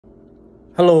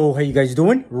Hello, how you guys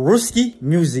doing?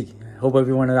 Ruske-Music. Hope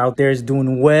everyone out there is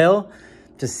doing well.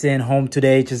 Just sitting home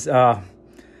today, just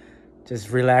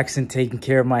relaxing, taking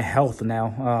care of my health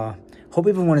now. Hope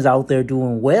everyone is out there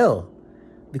doing well,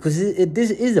 because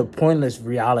this is a pointless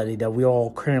reality that we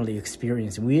all currently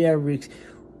experiencing.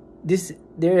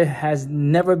 There has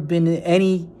never been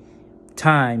any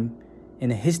time in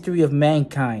the history of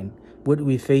mankind what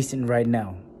we're facing right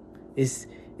now. It's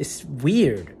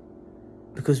weird.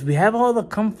 Because we have all the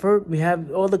comfort, we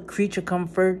have all the creature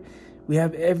comfort, we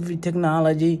have every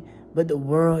technology, but the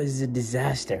world is a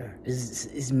disaster.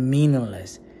 It's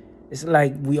meaningless. It's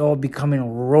like we all becoming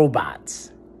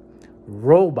robots.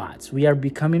 Robots. We are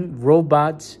becoming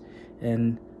robots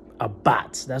and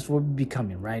bots. That's what we're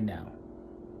becoming right now.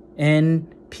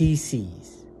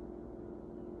 NPCs.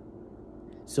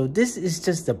 So this is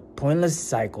just a pointless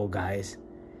cycle, guys.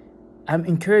 I'm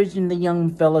encouraging the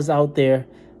young fellas out there,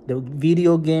 the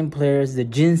video game players, the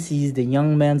Gen Zs, the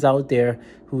young mans out there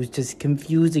who's just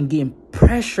confused and getting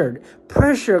pressured,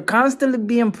 constantly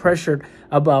being pressured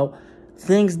about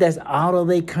things that's out of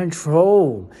their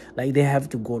control. Like they have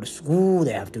to go to school,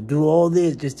 they have to do all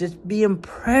this, just being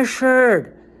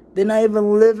pressured. They're not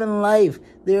even living life.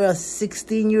 They are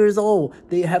 16 years old.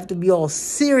 They have to be all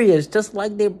serious, just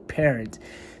like their parents.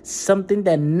 Something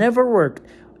that never worked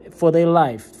for their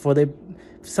life,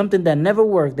 something that never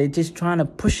worked. They're just trying to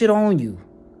push it on you.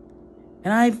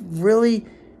 And I really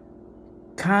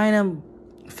kind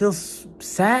of feel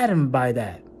saddened by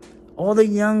that. All the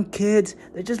young kids,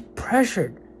 they're just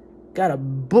pressured. Got a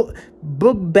book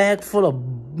bag full of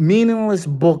meaningless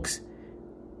books.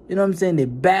 You know what I'm saying? Their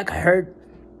back hurt.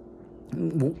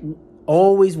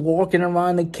 Always walking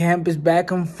around the campus back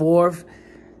and forth.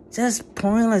 Just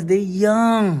pointless. They're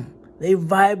young. They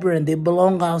vibrant. They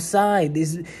belong outside.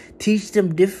 Teach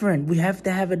them different. We have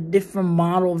to have a different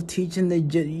model of teaching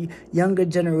the younger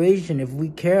generation if we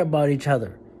care about each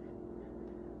other.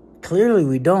 Clearly,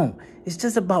 we don't. It's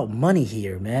just about money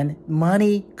here, man.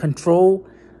 Money, control,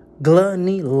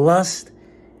 gluttony, lust,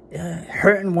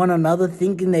 hurting one another,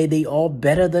 thinking they all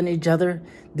better than each other.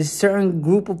 This certain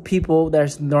group of people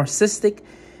that's narcissistic,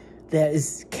 that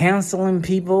is canceling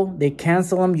people. They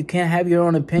cancel them. You can't have your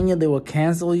own opinion. They will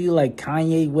cancel you, like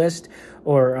Kanye West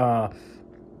or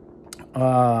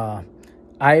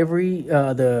Ivory,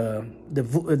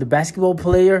 the basketball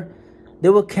player. They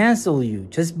will cancel you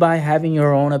just by having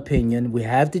your own opinion. We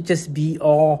have to just be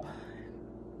all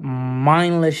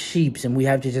mindless sheeps, and we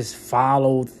have to just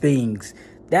follow things.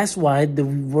 That's why the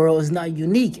world is not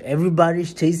unique.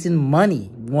 Everybody's chasing money.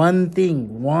 One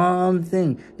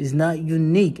thing is not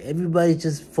unique. Everybody's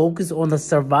just focused on the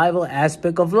survival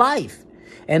aspect of life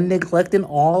and neglecting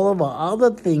all of the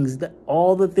other things,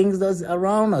 all the things that's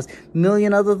around us.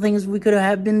 Million other things we could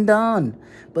have been done.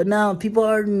 But now people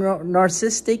are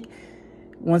narcissistic.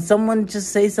 When someone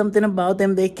just says something about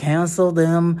them, they cancel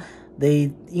them.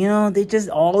 They just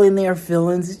all in their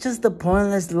feelings. It's just a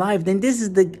pointless life. Then this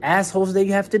is the assholes that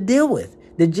you have to deal with.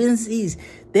 The Gen Zs,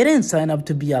 they didn't sign up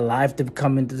to be alive to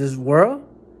come into this world.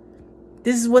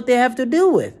 This is what they have to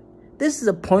deal with. This is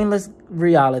a pointless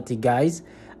reality, guys.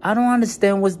 I don't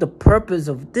understand what's the purpose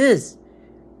of this.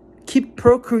 Keep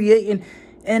procreating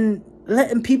and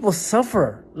letting people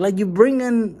suffer. Like you bring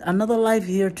in another life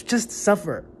here to just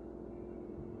suffer.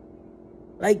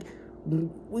 Like,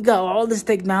 we got all this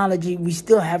technology. We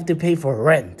still have to pay for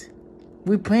rent.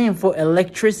 We're paying for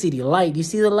electricity, light. You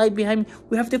see the light behind me?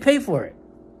 We have to pay for it.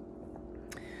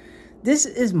 This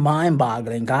is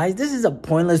mind-boggling, guys. This is a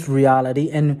pointless reality,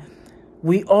 and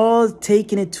we all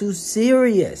taking it too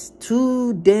serious.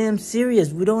 Too damn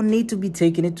serious. We don't need to be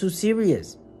taking it too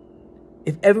serious.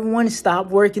 If everyone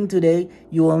stopped working today,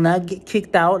 you will not get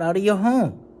kicked out of your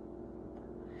home.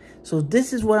 So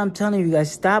this is what I'm telling you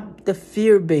guys. Stop the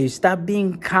fear base. Stop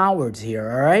being cowards here,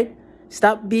 all right?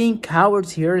 Stop being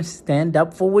cowards here and stand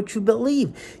up for what you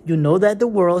believe. You know that the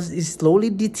world is slowly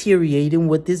deteriorating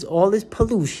with all this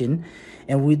pollution.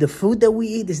 And with the food that we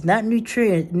eat is not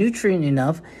nutrient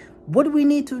enough. What we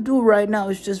need to do right now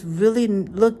is just really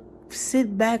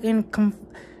sit back and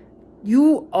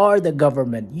you are the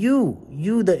government. You,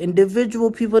 the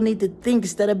individual people need to think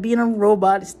instead of being a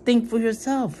robot. Think for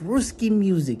yourself.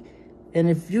 Ruske-Music. And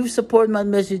if you support my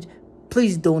message,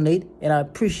 please donate, and I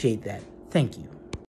appreciate that. Thank you.